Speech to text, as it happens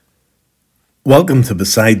Welcome to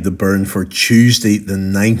Beside the Burn for Tuesday, the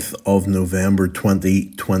 9th of November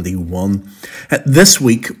 2021. This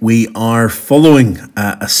week we are following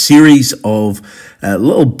a series of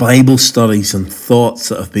little Bible studies and thoughts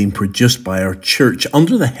that have been produced by our church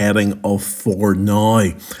under the heading of For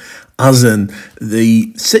Now. As in,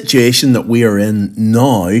 the situation that we are in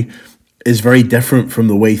now is very different from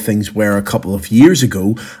the way things were a couple of years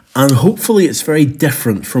ago, and hopefully it's very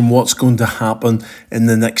different from what's going to happen in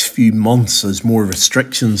the next few months as more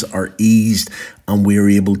restrictions are eased and we're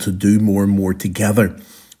able to do more and more together.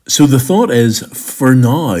 So the thought is, for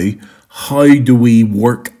now, how do we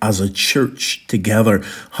work as a church together?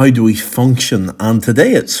 How do we function? And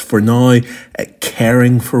today it's for now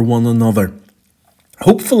caring for one another.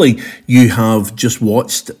 Hopefully you have just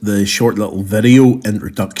watched the short little video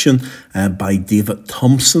introduction by David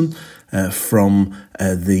Thompson from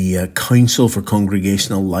the Council for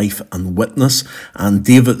Congregational Life and Witness. And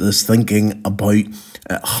David is thinking about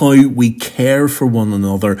how we care for one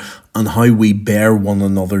another and how we bear one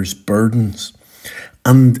another's burdens.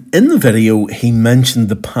 And in the video, he mentioned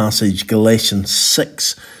the passage Galatians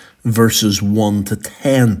 6, verses 1 to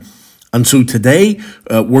 10. And so today,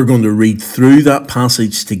 we're going to read through that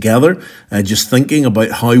passage together, just thinking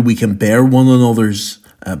about how we can bear one another's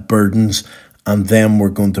burdens, and then we're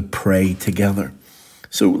going to pray together.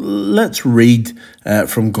 So let's read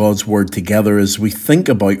from God's Word together as we think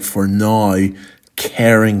about, for now,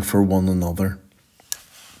 caring for one another.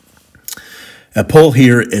 Paul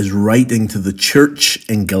here is writing to the church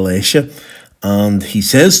in Galatia, and he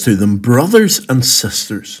says to them, "Brothers and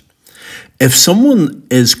sisters, if someone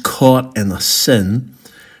is caught in a sin,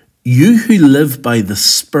 you who live by the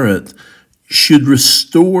Spirit should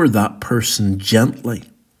restore that person gently.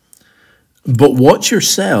 But watch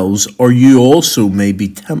yourselves, or you also may be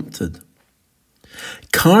tempted.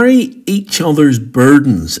 Carry each other's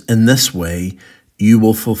burdens. In this way, you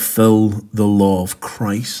will fulfill the law of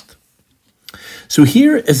Christ." So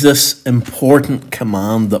here is this important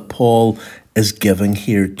command that Paul is giving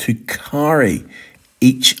here, to carry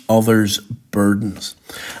each other's burdens.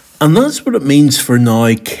 And that's what it means for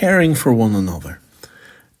now, caring for one another.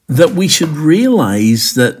 That we should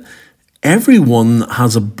realize that everyone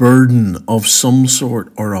has a burden of some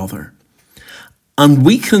sort or other. And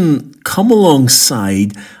we can come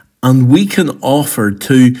alongside and we can offer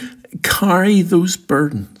to carry those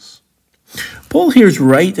burdens. Paul here is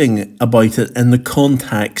writing about it in the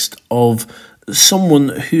context of someone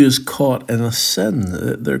who is caught in a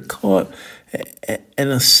sin. They're caught in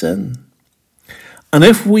a sin. And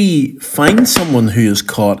if we find someone who is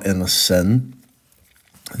caught in a sin,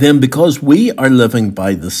 then because we are living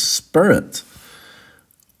by the Spirit,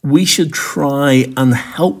 we should try and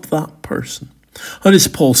help that person. How does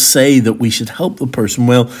Paul say that we should help the person?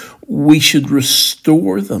 Well, we should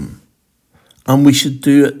restore them, and we should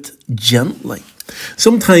do it gently.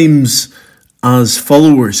 Sometimes, as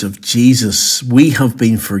followers of Jesus, we have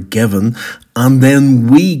been forgiven, and then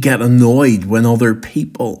we get annoyed when other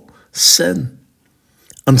people sin.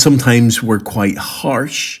 And sometimes we're quite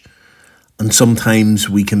harsh, and sometimes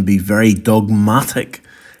we can be very dogmatic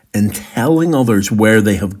in telling others where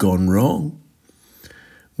they have gone wrong.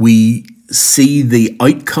 We see the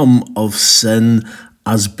outcome of sin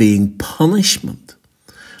as being punishment.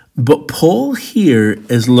 But Paul here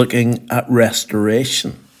is looking at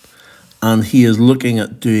restoration, and he is looking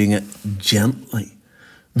at doing it gently.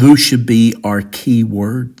 Those should be our key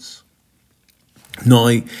words. Now,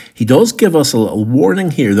 he does give us a little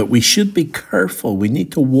warning here that we should be careful. We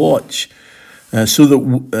need to watch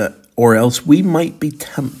or else we might be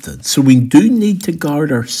tempted. So we do need to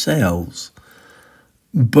guard ourselves,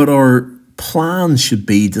 but our plan should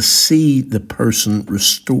be to see the person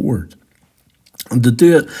restored and to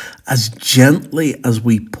do it as gently as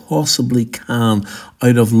we possibly can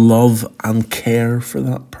out of love and care for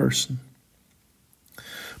that person.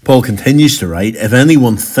 Paul continues to write, "If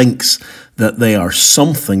anyone thinks that they are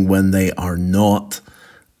something when they are not,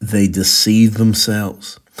 they deceive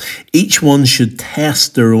themselves. Each one should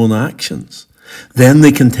test their own actions. Then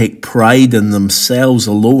they can take pride in themselves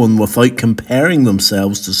alone without comparing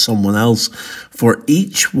themselves to someone else, for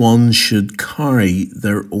each one should carry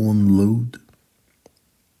their own load."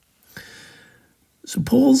 So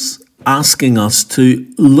Paul's asking us to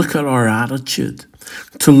look at our attitude,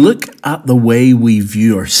 to look at the way we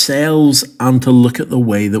view ourselves, and to look at the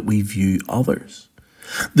way that we view others.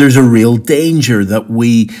 There's a real danger that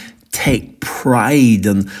we take pride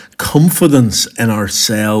and confidence in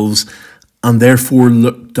ourselves and therefore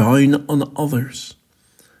look down on others.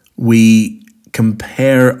 We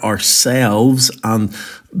compare ourselves and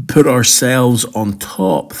put ourselves on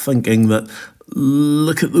top, thinking that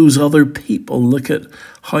Look at those other people. Look at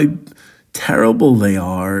how terrible they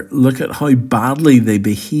are. Look at how badly they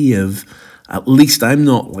behave. At least I'm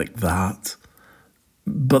not like that.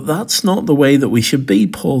 But that's not the way that we should be,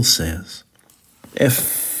 Paul says.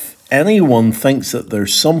 If anyone thinks that they're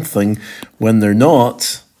something when they're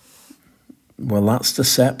not, well, that's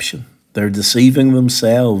deception. They're deceiving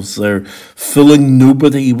themselves. They're fooling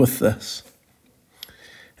nobody with this.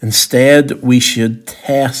 Instead, we should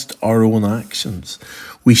test our own actions.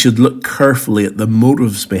 We should look carefully at the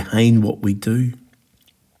motives behind what we do.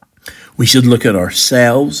 We should look at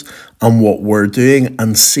ourselves and what we're doing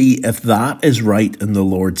and see if that is right in the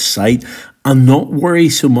Lord's sight, and not worry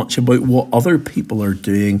so much about what other people are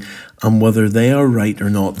doing and whether they are right or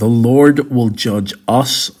not. The Lord will judge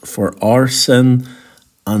us for our sin,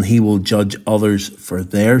 and he will judge others for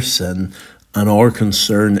their sin, and our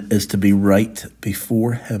concern is to be right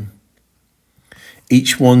before him.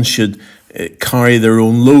 Each one should carry their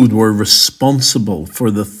own load. We're responsible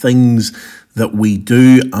for the things that we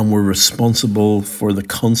do, and we're responsible for the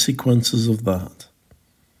consequences of that.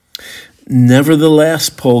 Nevertheless,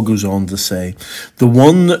 Paul goes on to say, the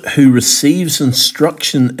one who receives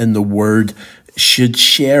instruction in the word should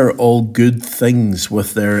share all good things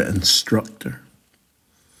with their instructor.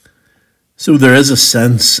 So there is a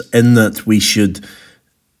sense in that we should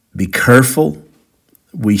be careful,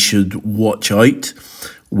 we should watch out,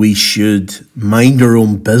 we should mind our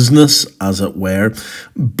own business, as it were.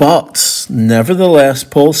 But nevertheless,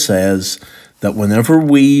 Paul says that whenever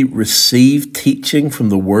we receive teaching from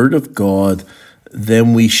the Word of God,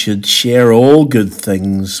 then we should share all good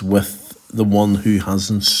things with the one who has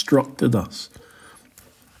instructed us.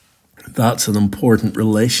 That's an important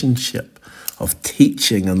relationship of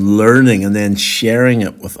teaching and learning and then sharing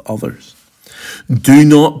it with others. Do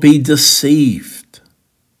not be deceived,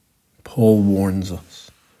 Paul warns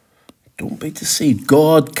us. Don't be deceived.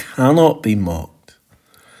 God cannot be mocked.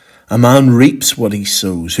 A man reaps what he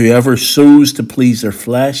sows. Whoever sows to please their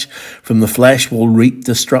flesh, from the flesh will reap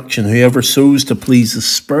destruction. Whoever sows to please the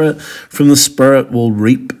Spirit, from the Spirit will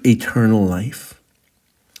reap eternal life.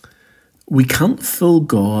 We can't fool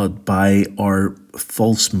God by our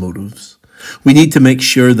false motives. We need to make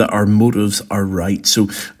sure that our motives are right. So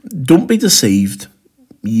don't be deceived.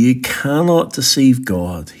 You cannot deceive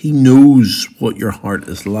God. He knows what your heart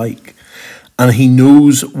is like, and he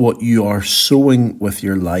knows what you are sowing with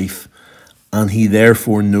your life, and he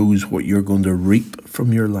therefore knows what you're going to reap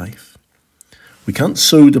from your life. We can't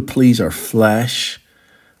sow to please our flesh.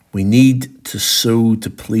 We need to sow to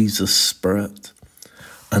please the Spirit.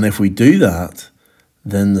 And if we do that,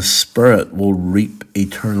 then the Spirit will reap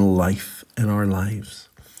eternal life in our lives.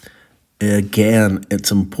 Again,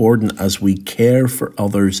 it's important as we care for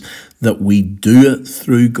others that we do it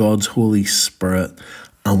through God's Holy Spirit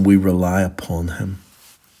and we rely upon him.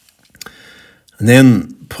 And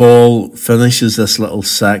then Paul finishes this little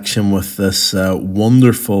section with this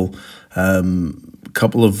wonderful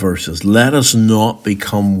couple of verses. Let us not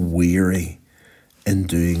become weary in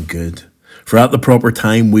doing good, for at the proper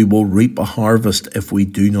time we will reap a harvest if we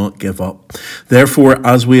do not give up. Therefore,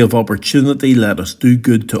 as we have opportunity, let us do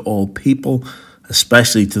good to all people,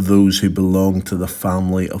 especially to those who belong to the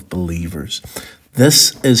family of believers.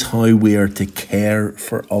 This is how we are to care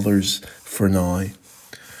for others for now.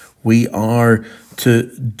 We are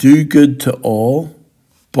to do good to all,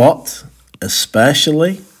 but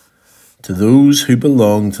especially to those who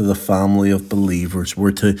belong to the family of believers.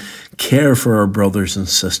 We're to care for our brothers and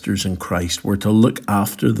sisters in Christ. We're to look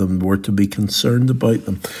after them. We're to be concerned about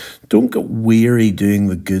them. Don't get weary doing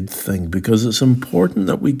the good thing, because it's important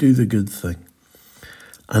that we do the good thing.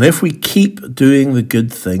 And if we keep doing the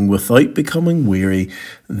good thing without becoming weary,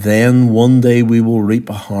 then one day we will reap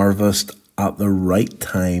a harvest at the right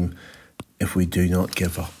time if we do not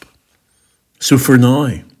give up. So for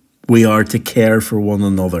now, we are to care for one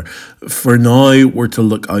another. For now, we're to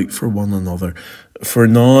look out for one another. For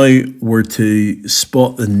now, we're to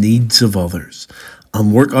spot the needs of others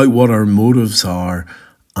and work out what our motives are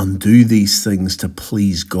and do these things to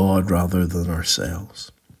please God rather than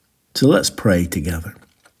ourselves. So let's pray together.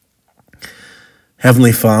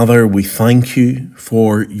 Heavenly Father, we thank you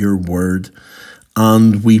for your word,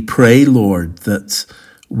 and we pray, Lord, that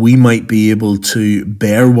we might be able to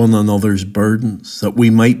bear one another's burdens, that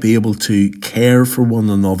we might be able to care for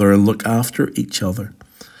one another and look after each other.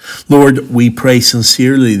 Lord, we pray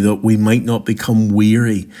sincerely that we might not become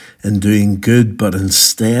weary in doing good, but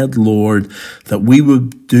instead, Lord, that we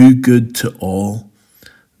would do good to all,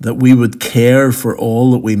 that we would care for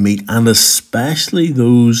all that we meet, and especially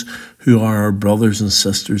those who are our brothers and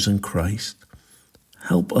sisters in Christ.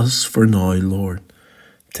 Help us for now, Lord,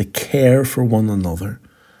 to care for one another,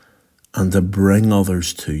 and to bring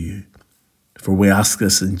others to you. For we ask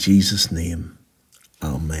this in Jesus' name.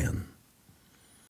 Amen.